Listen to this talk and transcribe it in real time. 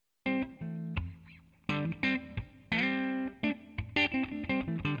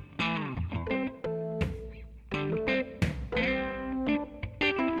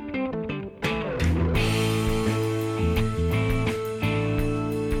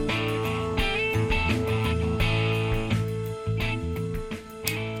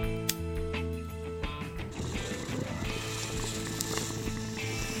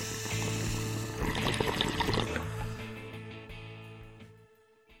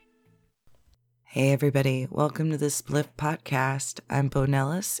Hey everybody, welcome to the Spliff Podcast. I'm Bo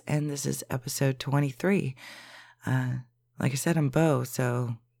Nellis, and this is episode 23. Like I said, I'm Bo,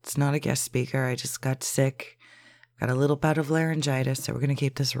 so it's not a guest speaker. I just got sick, got a little bout of laryngitis, so we're going to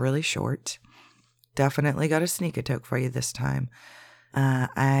keep this really short. Definitely got a sneak-a-toke for you this time.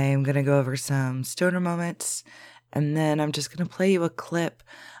 I'm going to go over some stoner moments, and then I'm just going to play you a clip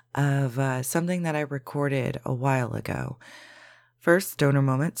of something that I recorded a while ago. First, stoner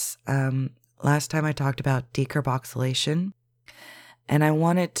moments. Last time I talked about decarboxylation, and I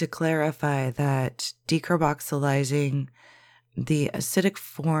wanted to clarify that decarboxylizing the acidic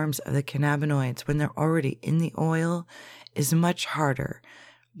forms of the cannabinoids when they're already in the oil is much harder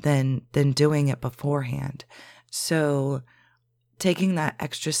than doing it beforehand. So taking that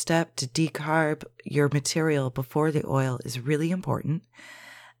extra step to decarb your material before the oil is really important.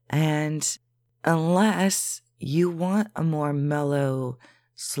 And unless you want a more mellow,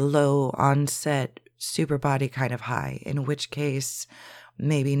 slow onset super body kind of high, in which case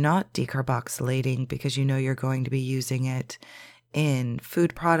maybe not decarboxylating because you know you're going to be using it in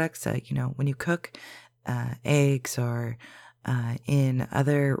food products, when you cook eggs or in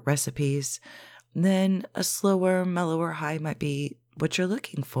other recipes, then a slower, mellower high might be what you're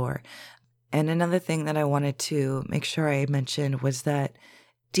looking for. And another thing that I wanted to make sure I mentioned was that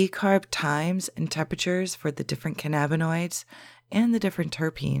decarb times and temperatures for the different cannabinoids and the different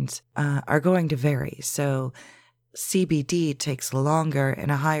terpenes are going to vary. So CBD takes longer and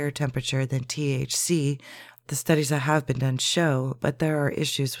a higher temperature than THC. The studies that have been done show, but there are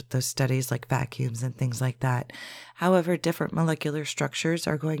issues with those studies like vacuums and things like that. However, different molecular structures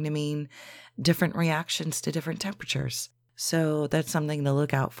are going to mean different reactions to different temperatures. So that's something to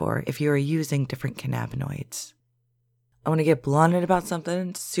look out for if you are using different cannabinoids. I want to get blunted about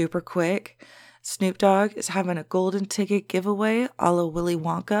something super quick. Snoop Dogg is having a golden ticket giveaway a la Willy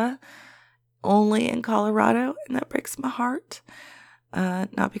Wonka, only in Colorado, and that breaks my heart.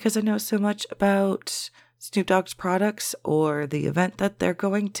 Not because I know so much about Snoop Dogg's products or the event that they're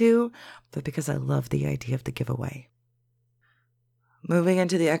going to, but because I love the idea of the giveaway. Moving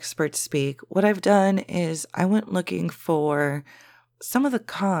into the expert speak, what I've done is I went looking for some of the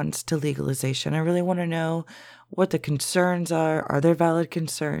cons to legalization. I really want to know what the concerns are. Are there valid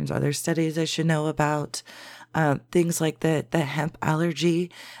concerns? Are there studies I should know about? Things like the hemp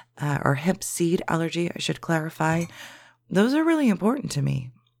allergy or hemp seed allergy, I should clarify. Those are really important to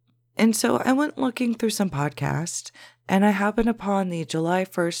me. And so I went looking through some podcasts, and I happened upon the July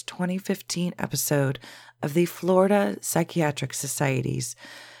 1st, 2015 episode of the Florida Psychiatric Society's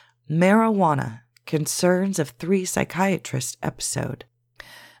Marijuana Concerns of 3 Psychiatrists episode.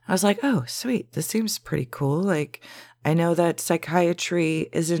 I was like, oh, sweet. This seems pretty cool. Like, I know that psychiatry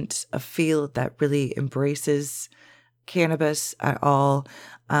isn't a field that really embraces cannabis at all.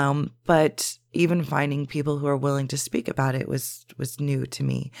 But even finding people who are willing to speak about it was new to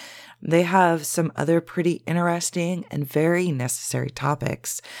me. They have some other pretty interesting and very necessary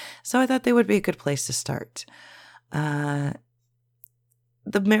topics. So I thought they would be a good place to start.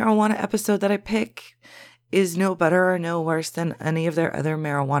 The marijuana episode that I pick is no better or no worse than any of their other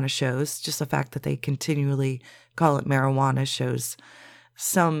marijuana shows. Just the fact that they continually call it marijuana shows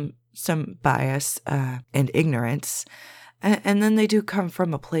some bias and ignorance. And then they do come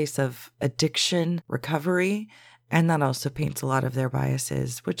from a place of addiction recovery, and that also paints a lot of their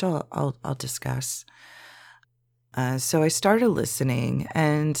biases, which I'll discuss. So I started listening,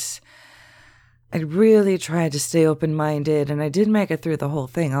 and I really tried to stay open-minded, and I did make it through the whole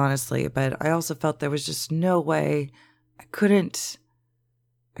thing, honestly, but I also felt there was just no way I couldn't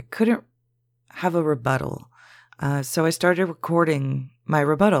have a rebuttal. So I started recording my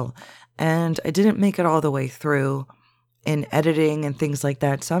rebuttal, and I didn't make it all the way through in editing and things like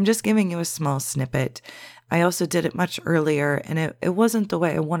that. So I'm just giving you a small snippet. I also did it much earlier, and it wasn't the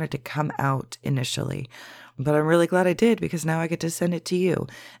way I wanted to come out initially. But I'm really glad I did, because now I get to send it to you.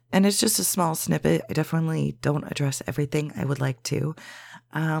 And it's just a small snippet. I definitely don't address everything I would like to.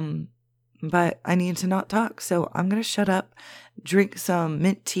 But I need to not talk. So I'm going to shut up, drink some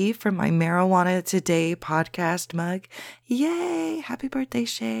mint tea from my Marijuana Today podcast mug. Yay! Happy birthday,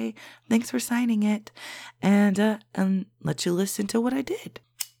 Shay. Thanks for signing it. And let you listen to what I did.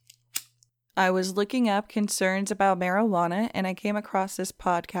 I was looking up concerns about marijuana, and I came across this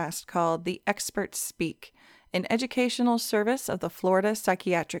podcast called The Expert Speak, an educational service of the Florida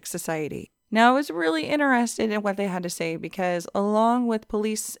Psychiatric Society. Now, I was really interested in what they had to say because along with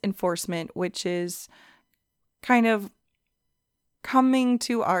police enforcement, which is kind of coming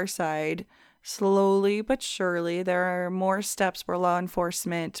to our side slowly but surely, there are more steps where law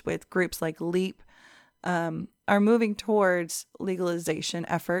enforcement with groups like LEAP are moving towards legalization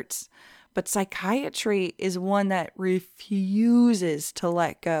efforts. But psychiatry is one that refuses to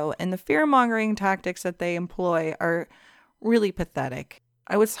let go. And the fear-mongering tactics that they employ are really pathetic.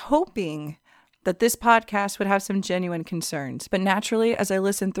 I was hoping that this podcast would have some genuine concerns. But naturally, as I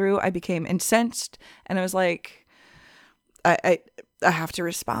listened through, I became incensed. And I was like, I have to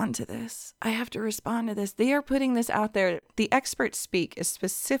respond to this. I have to respond to this. They are putting this out there. The expert speak is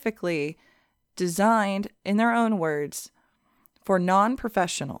specifically designed, in their own words, for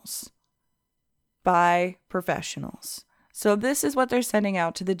non-professionals by professionals. So this is what they're sending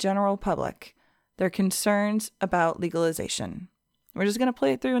out to the general public. Their concerns about legalization. We're just going to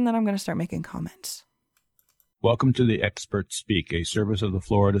play it through and then I'm going to start making comments. Welcome to the Expert Speak, a service of the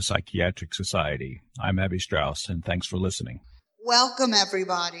Florida Psychiatric Society. I'm Abby Strauss, and thanks for listening. Welcome,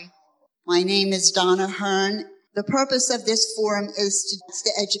 everybody. My name is Donna Hearn. The purpose of this forum is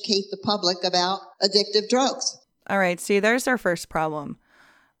to educate the public about addictive drugs. All right, see, there's our first problem.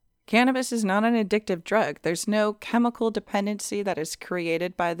 Cannabis is not an addictive drug. There's no chemical dependency that is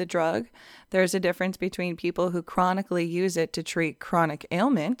created by the drug. There's a difference between people who chronically use it to treat chronic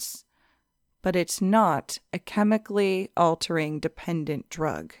ailments, but it's not a chemically altering dependent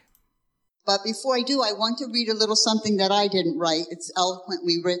drug. But before I do, I want to read a little something that I didn't write. It's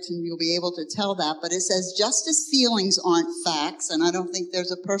eloquently written. You'll be able to tell that. But it says, just as feelings aren't facts, and I don't think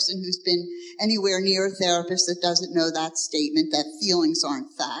there's a person who's been anywhere near a therapist that doesn't know that statement, that feelings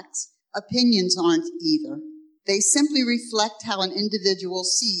aren't facts. Opinions aren't either. They simply reflect how an individual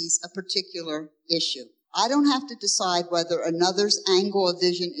sees a particular issue. I don't have to decide whether another's angle of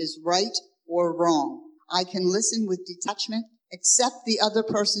vision is right or wrong. I can listen with detachment, accept the other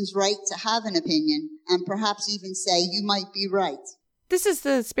person's right to have an opinion, and perhaps even say, you might be right. This is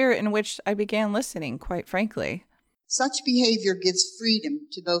the spirit in which I began listening, quite frankly. Such behavior gives freedom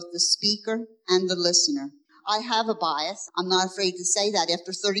to both the speaker and the listener. I have a bias. I'm not afraid to say that.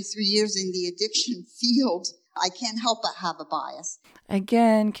 After 33 years in the addiction field, I can't help but have a bias.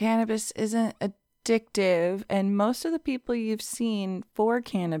 Again, cannabis isn't addictive, and most of the people you've seen for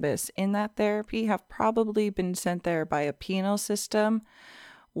cannabis in that therapy have probably been sent there by a penal system,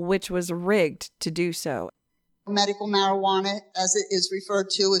 which was rigged to do so. Medical marijuana, as it is referred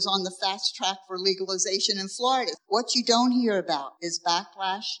to, is on the fast track for legalization in Florida. What you don't hear about is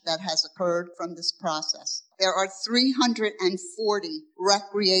backlash that has occurred from this process. There are 340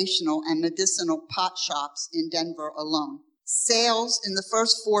 recreational and medicinal pot shops in Denver alone. Sales in the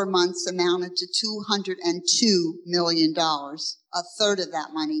first 4 months amounted to $202 million. A third of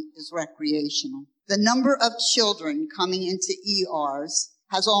that money is recreational. The number of children coming into ERs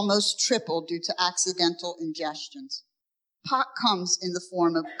has almost tripled due to accidental ingestions. Pot comes in the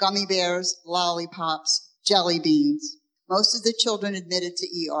form of gummy bears, lollipops, jelly beans. Most of the children admitted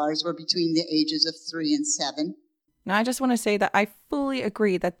to ERs were between the ages of 3 and 7. Now, I just want to say that I fully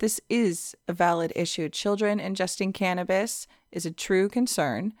agree that this is a valid issue. Children ingesting cannabis is a true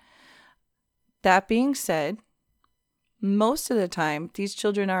concern. That being said, most of the time, these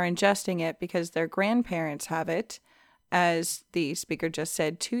children are ingesting it because their grandparents have it. As the speaker just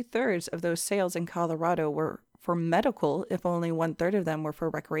said, 2/3 of those sales in Colorado were for medical, if only 1/3 of them were for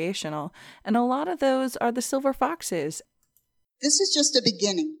recreational. And a lot of those are the silver foxes. This is just a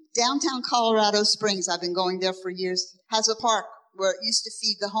beginning. Downtown Colorado Springs, I've been going there for years, has a park where it used to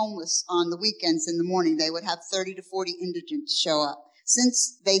feed the homeless on the weekends in the morning. They would have 30 to 40 indigents show up.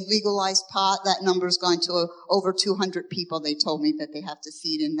 Since they legalized pot, that number's gone to over 200 people. They told me that they have to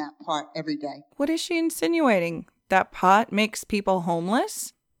feed in that park every day. What is she insinuating? That pot makes people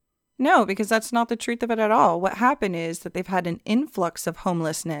homeless? No, because that's not the truth of it at all. What happened is that they've had an influx of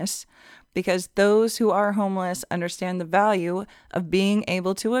homelessness because those who are homeless understand the value of being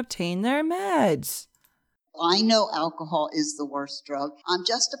able to obtain their meds. I know alcohol is the worst drug. I'm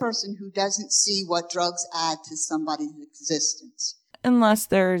just a person who doesn't see what drugs add to somebody's existence. Unless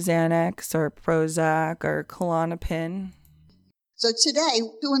they're Xanax or Prozac or Klonopin. So today,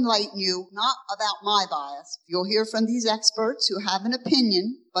 to enlighten you, not about my bias, you'll hear from these experts who have an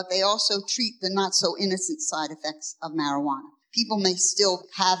opinion, but they also treat the not-so-innocent side effects of marijuana. People may still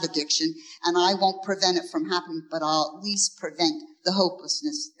have addiction, and I won't prevent it from happening, but I'll at least prevent the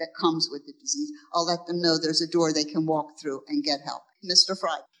hopelessness that comes with the disease. I'll let them know there's a door they can walk through and get help. Mr.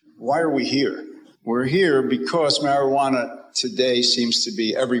 Fry. Why are we here? We're here because marijuana today seems to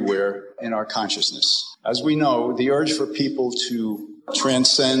be everywhere in our consciousness. As we know, the urge for people to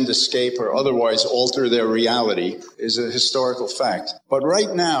transcend, escape, or otherwise alter their reality is a historical fact. But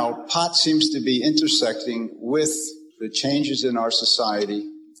right now, pot seems to be intersecting with the changes in our society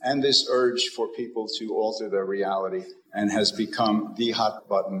and this urge for people to alter their reality, and has become the hot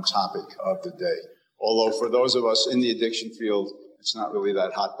button topic of the day. Although for those of us in the addiction field, It's not really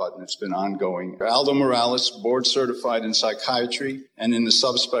that hot button. It's been ongoing. Aldo Morales, board certified in psychiatry and in the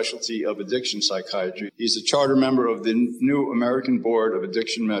subspecialty of addiction psychiatry. He's a charter member of the new American Board of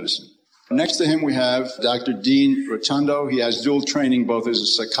Addiction Medicine. Next to him, we have Dr. Dean Rotundo. He has dual training both as a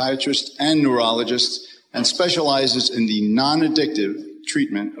psychiatrist and neurologist and specializes in the non-addictive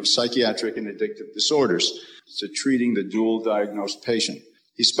treatment of psychiatric and addictive disorders, to treating the dual diagnosed patient.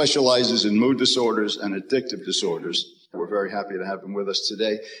 He specializes in mood disorders and addictive disorders. We're very happy to have him with us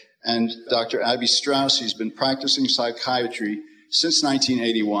today. And Dr. Abby Strauss, he's been practicing psychiatry since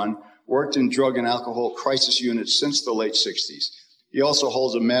 1981, worked in drug and alcohol crisis units since the late 60s. He also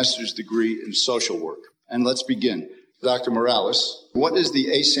holds a master's degree in social work. And let's begin. Dr. Morales, what is the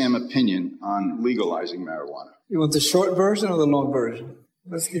ASAM opinion on legalizing marijuana? You want the short version or the long version?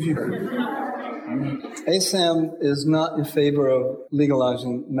 Let's give you. ASAM is not in favor of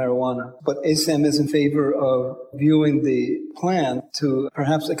legalizing marijuana, but ASAM is in favor of viewing the plant to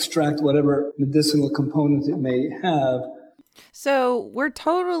perhaps extract whatever medicinal components it may have. So we're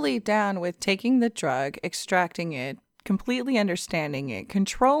totally down with taking the drug, extracting it, completely understanding it,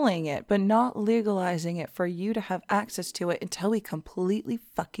 controlling it, but not legalizing it for you to have access to it until we completely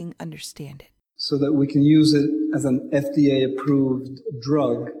fucking understand it. So that we can use it as an FDA-approved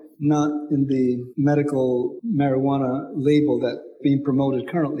drug, not in the medical marijuana label that's being promoted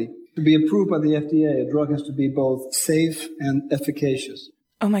currently. To be approved by the FDA, a drug has to be both safe and efficacious.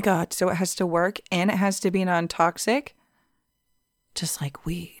 Oh my God, so it has to work and it has to be non-toxic? Just like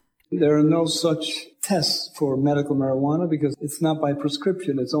weed. There are no such tests for medical marijuana because it's not by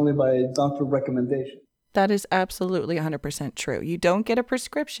prescription. It's only by doctor recommendation. That is absolutely 100% true. You don't get a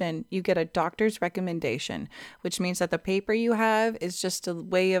prescription, you get a doctor's recommendation, which means that the paper you have is just a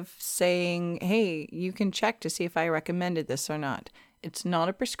way of saying, hey, you can check to see if I recommended this or not. It's not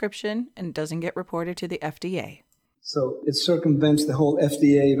a prescription and doesn't get reported to the FDA. So it circumvents the whole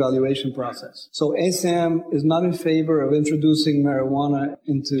FDA evaluation process. So ASAM is not in favor of introducing marijuana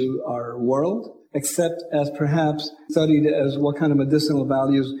into our world, except as perhaps studied as what kind of medicinal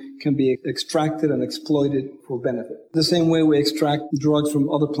values can be extracted and exploited for benefit. The same way we extract drugs from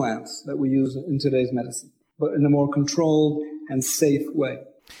other plants that we use in today's medicine, but in a more controlled and safe way.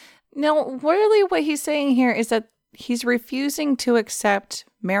 Now, really what he's saying here is that he's refusing to accept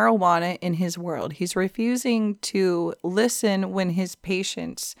marijuana in his world. He's refusing to listen when his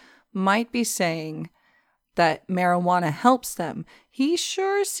patients might be saying that marijuana helps them. He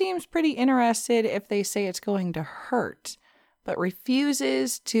sure seems pretty interested if they say it's going to hurt, but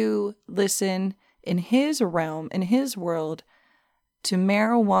refuses to listen in his realm, in his world, to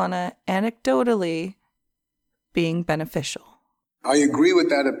marijuana anecdotally being beneficial. I agree with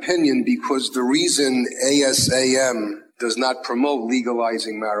that opinion because the reason ASAM does not promote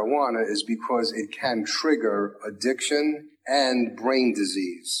legalizing marijuana is because it can trigger addiction and brain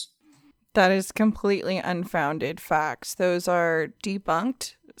disease. That is completely unfounded facts. Those are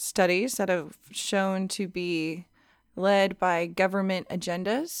debunked studies that have shown to be led by government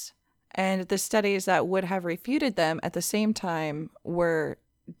agendas, and the studies that would have refuted them at the same time were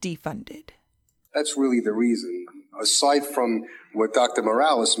defunded. That's really the reason. Aside from what Dr.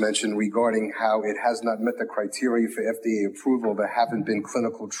 Morales mentioned regarding how it has not met the criteria for FDA approval, there haven't been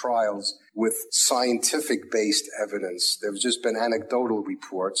clinical trials with scientific-based evidence. There have just been anecdotal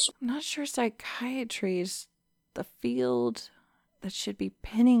reports. I'm not sure psychiatry is the field that should be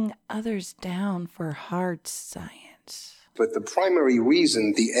pinning others down for hard science. But the primary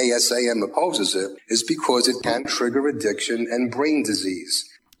reason the ASAM opposes it is because it can trigger addiction and brain disease.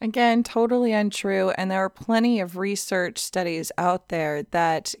 Again, totally untrue, and there are plenty of research studies out there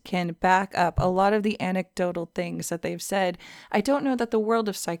that can back up a lot of the anecdotal things that they've said. I don't know that the world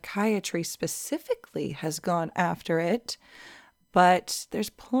of psychiatry specifically has gone after it, but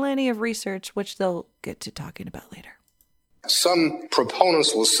there's plenty of research which they'll get to talking about later. Some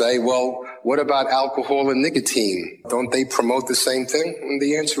proponents will say, well, what about alcohol and nicotine? Don't they promote the same thing? And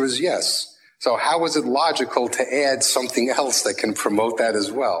the answer is yes. So how is it logical to add something else that can promote that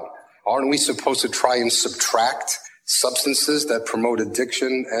as well? Aren't we supposed to try and subtract substances that promote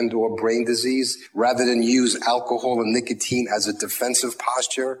addiction and or brain disease rather than use alcohol and nicotine as a defensive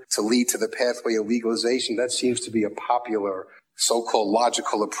posture to lead to the pathway of legalization? That seems to be a popular so-called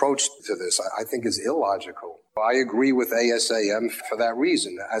logical approach to this. I think is illogical. I agree with ASAM for that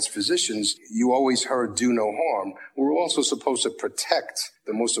reason. As physicians, you always heard do no harm. We're also supposed to protect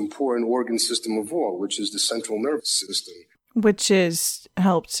the most important organ system of all, which is the central nervous system. Which is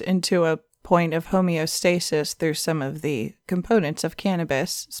helped into a point of homeostasis through some of the components of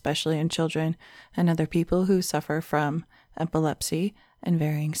cannabis, especially in children and other people who suffer from epilepsy and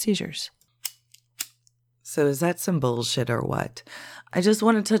varying seizures. So is that some bullshit or what? I just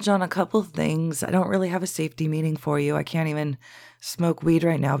want to touch on a couple things. I don't really have a safety meeting for you. I can't even smoke weed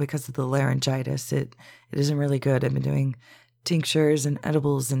right now because of the laryngitis. It isn't really good. I've been doing tinctures and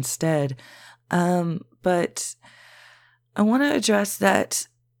edibles instead. But I want to address that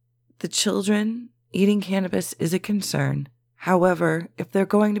the children eating cannabis is a concern. However, if they're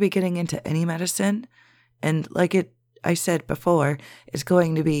going to be getting into any medicine, and I said before, it's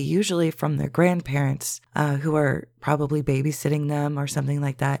going to be usually from their grandparents who are probably babysitting them or something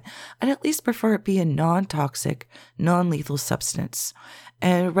like that, I'd at least prefer it be a non-toxic, non-lethal substance.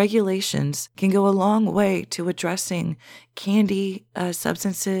 And regulations can go a long way to addressing candy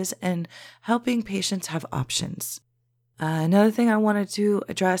substances and helping patients have options. Another thing I wanted to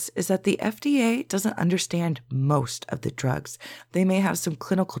address is that the FDA doesn't understand most of the drugs. They may have some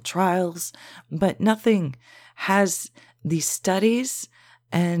clinical trials, but nothing has the studies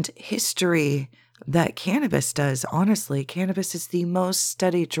and history that cannabis does. Honestly, cannabis is the most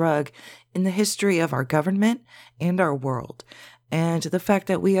studied drug in the history of our government and our world. And the fact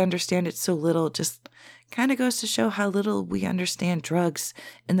that we understand it so little just kind of goes to show how little we understand drugs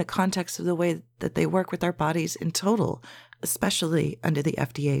in the context of the way that they work with our bodies in total, especially under the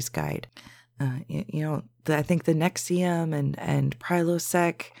FDA's guide. I think the Nexium and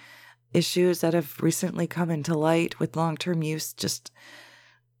Prilosec issues that have recently come into light with long-term use just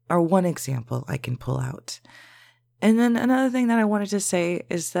are one example I can pull out. And then another thing that I wanted to say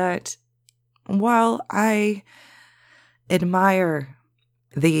is that while I admire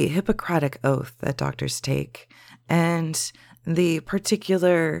the Hippocratic oath that doctors take and the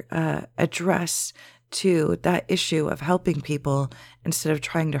particular address to that issue of helping people instead of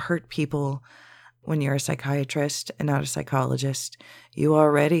trying to hurt people when you're a psychiatrist and not a psychologist, you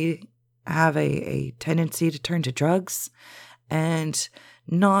already have a tendency to turn to drugs, and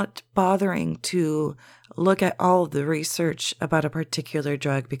not bothering to look at all of the research about a particular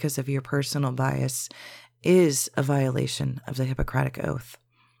drug because of your personal bias is a violation of the Hippocratic Oath.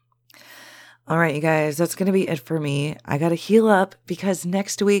 All right, you guys, that's going to be it for me. I got to heal up because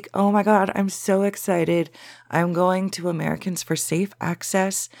next week, oh my God, I'm so excited. I'm going to Americans for Safe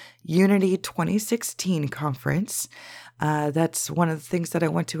Access Unity 2016 conference. That's one of the things that I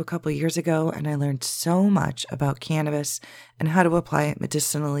went to a couple of years ago, and I learned so much about cannabis and how to apply it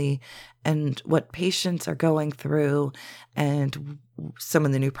medicinally and what patients are going through and some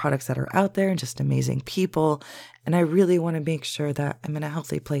of the new products that are out there and just amazing people. And I really want to make sure that I'm in a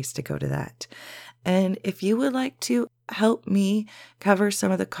healthy place to go to that. And if you would like to help me cover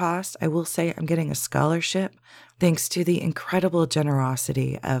some of the costs, I will say I'm getting a scholarship thanks to the incredible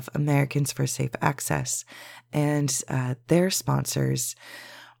generosity of Americans for Safe Access and their sponsors.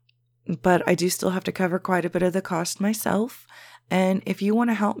 But I do still have to cover quite a bit of the cost myself. And if you want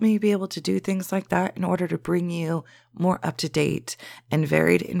to help me be able to do things like that in order to bring you more up-to-date and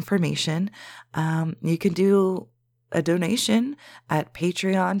varied information, you can do a donation at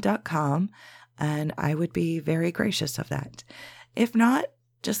patreon.com, and I would be very gracious of that. If not,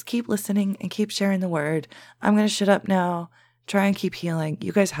 just keep listening and keep sharing the word. I'm going to shut up now, try and keep healing.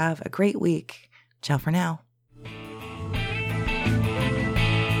 You guys have a great week. Ciao for now.